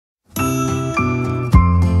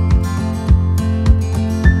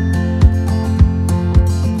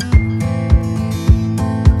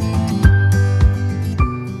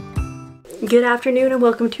Good afternoon and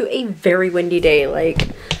welcome to a very windy day. Like,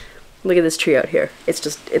 look at this tree out here.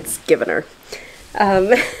 It's giving her.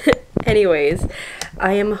 Anyways,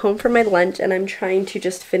 I am home for my lunch and I'm trying to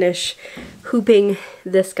just finish hooping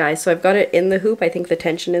this guy. So I've got it in the hoop. I think the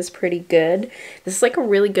tension is pretty good. This is like a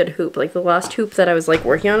really good hoop. Like the last hoop that I was like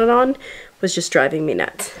working on it on was just driving me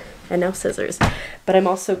nuts. And now scissors. But I'm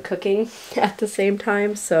also cooking at the same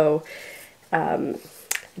time, so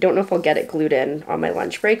I don't know if I'll get it glued in on my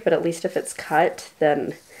lunch break, but at least if it's cut,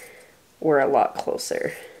 then we're a lot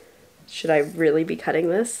closer. Should I really be cutting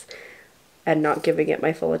this and not giving it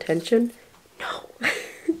my full attention? No.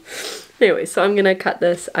 Anyway, so I'm gonna cut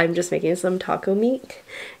this. I'm just making some taco meat.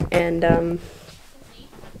 And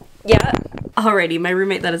yeah. Alrighty, my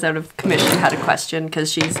roommate that is out of commission had a question because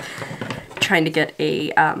she's trying to get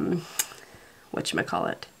a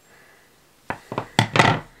whatchamacallit.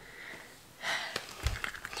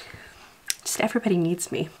 Just everybody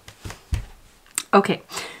needs me. Okay.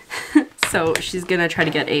 So she's gonna try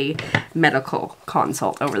to get a medical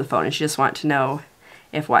consult over the phone, and she just wanted to know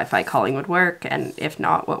if Wi-Fi calling would work, and if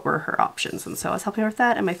not, what were her options. And so I was helping her with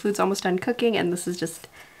that, and my food's almost done cooking, and this is just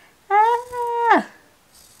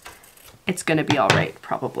it's gonna be all right,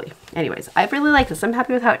 probably. Anyways, I really like this. I'm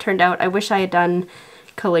happy with how it turned out. I wish I had done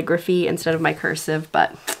calligraphy instead of my cursive,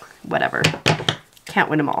 but whatever. Can't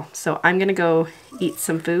win them all. So I'm gonna go eat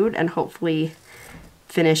some food and hopefully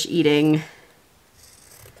finish eating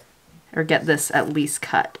or get this at least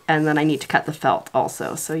cut. And then I need to cut the felt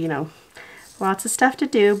also. So, you know, lots of stuff to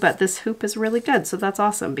do, but this hoop is really good. So that's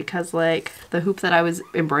awesome because like the hoop that I was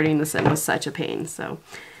embroidering this in was such a pain. So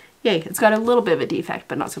yay, it's got a little bit of a defect,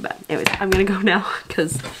 but not so bad. Anyways, I'm gonna go now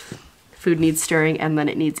because food needs stirring and then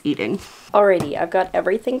it needs eating. Alrighty, I've got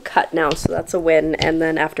everything cut now, so that's a win. And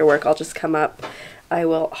then after work, I'll just come up, I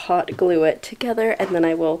will hot glue it together, and then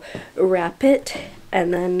I will wrap it,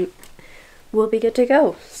 and then we'll be good to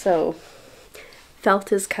go. So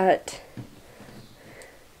felt is cut,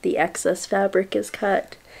 the excess fabric is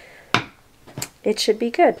cut. It should be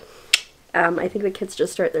good. I think the kids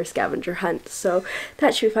just start their scavenger hunt, so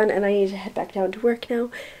that should be fun, and I need to head back down to work now,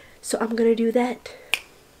 so I'm gonna do that.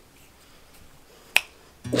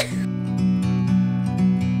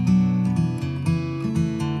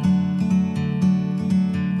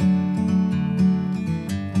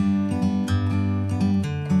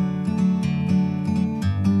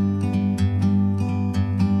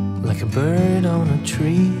 Like a bird on a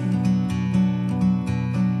tree,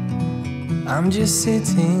 I'm just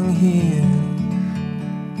sitting here.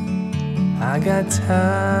 I got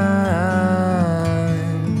time,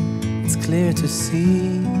 it's clear to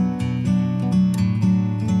see.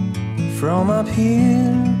 From up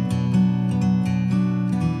here,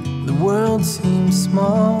 the world seems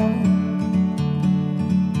small.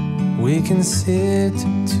 We can sit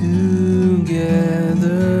together.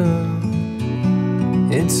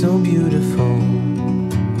 It's so beautiful,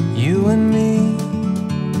 you and me.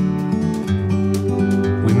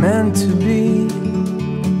 We meant to be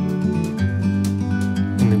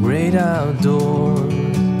in the great outdoors,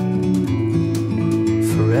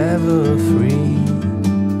 forever free.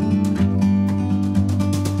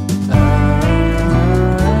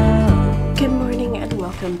 Good morning and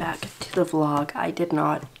welcome back to the vlog. I did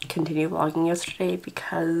not continue vlogging yesterday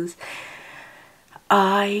because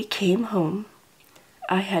I came home.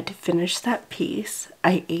 I had to finish that piece.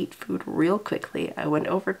 I ate food real quickly. I went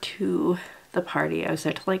over to the party. I was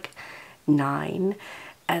there till like 9,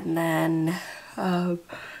 and then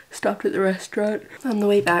stopped at the restaurant on the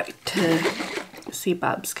way back to see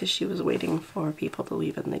Bubs because she was waiting for people to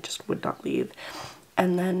leave and they just would not leave.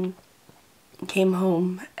 And then came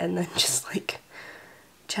home and then just like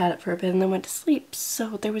chatted for a bit and then went to sleep.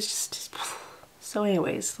 So there was just so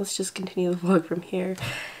anyways, let's just continue the vlog from here.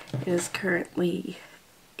 It is currently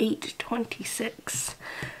 8:26.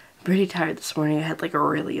 I'm pretty tired this morning. I had like a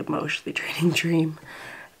really emotionally draining dream.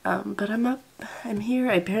 But I'm up, I'm here.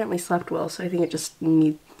 I apparently slept well, so I think I just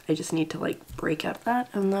need to like break up that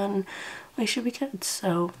and then we should be good.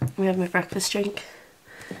 So we have my breakfast drink.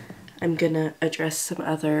 I'm gonna address some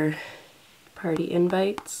other party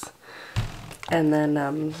invites and then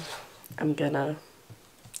I'm gonna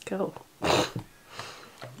go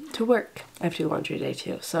to work. I have to do laundry today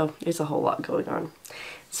too, so there's a whole lot going on.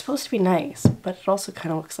 It's supposed to be nice, but it also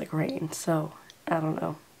kind of looks like rain, so I don't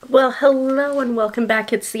know. Well, hello and welcome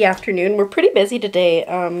back. It's the afternoon. We're pretty busy today.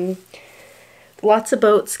 Lots of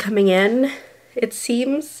boats coming in, it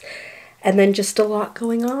seems, and then just a lot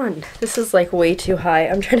going on. This is like way too high.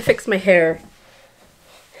 I'm trying to fix my hair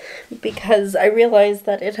because I realized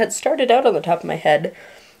that it had started out on the top of my head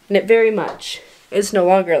and it very much is no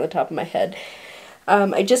longer on the top of my head.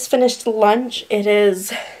 I just finished lunch. It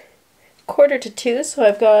is 1:45, so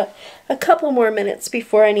I've got a couple more minutes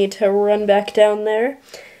before I need to run back down there.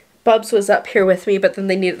 Bubs was up here with me, but then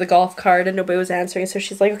they needed the golf cart and nobody was answering, so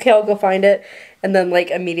she's like, okay, I'll go find it. And then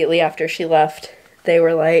like immediately after she left, they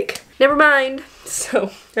were like, never mind.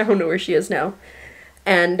 So I don't know where she is now.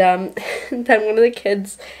 And then one of the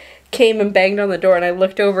kids came and banged on the door, and I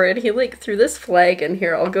looked over and he like threw this flag in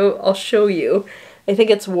here. I'll show you. I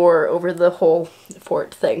think it's war over the whole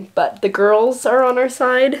fort thing, but the girls are on our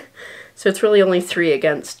side. So it's really only 3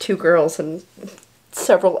 against 2 girls and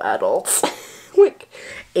several adults. Like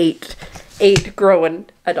 8 grown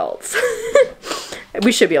adults.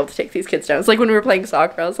 We should be able to take these kids down. It's like when we were playing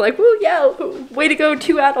soccer, I was like, well, yeah, way to go,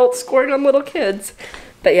 2 adults scoring on little kids.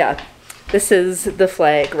 But yeah, this is the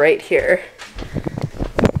flag right here.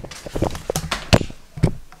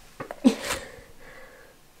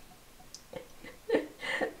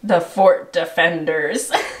 The fort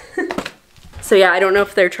defenders. So yeah, I don't know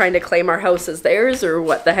if they're trying to claim our house as theirs or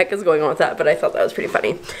what the heck is going on with that, but I thought that was pretty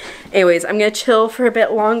funny. Anyways, I'm gonna chill for a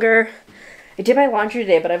bit longer. I did my laundry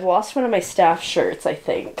today, but I've lost one of my staff shirts, I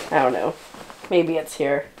think. I don't know. Maybe it's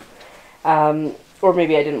here. Or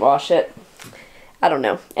maybe I didn't wash it. I don't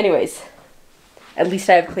know. Anyways, at least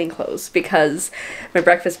I have clean clothes because my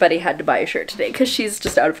breakfast buddy had to buy a shirt today because she's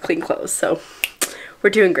just out of clean clothes. So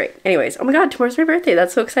we're doing great. Anyways, oh my god, tomorrow's my birthday.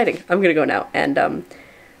 That's so exciting. I'm gonna go now and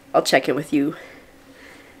I'll check in with you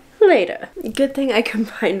later. Good thing I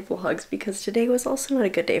combined vlogs because today was also not a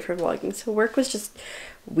good day for vlogging. So work was just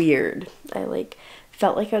weird. I like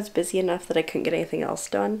felt like I was busy enough that I couldn't get anything else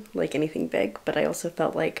done, like anything big, but I also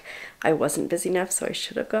felt like I wasn't busy enough, so I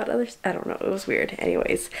should have got others. I don't know, it was weird.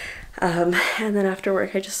 Anyways, and then after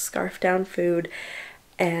work I just scarfed down food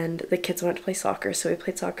and the kids went to play soccer, so we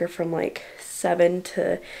played soccer from like 7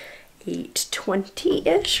 to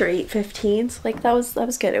 8:20-ish or 8:15, so like that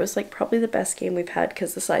was good. It was like probably the best game we've had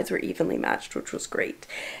because the sides were evenly matched, which was great,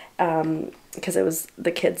 because it was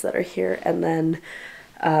the kids that are here and then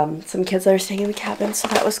some kids that are staying in the cabin, so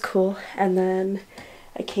that was cool. And then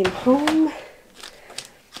I came home,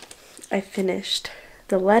 I finished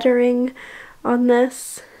the lettering on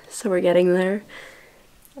this, so we're getting there.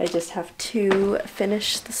 I just have to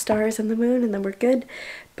finish the stars and the moon and then we're good.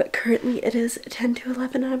 But currently it is 10 to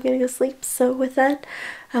 11 and I'm gonna go sleep. So with that,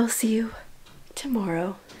 I'll see you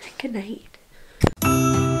tomorrow. Good night.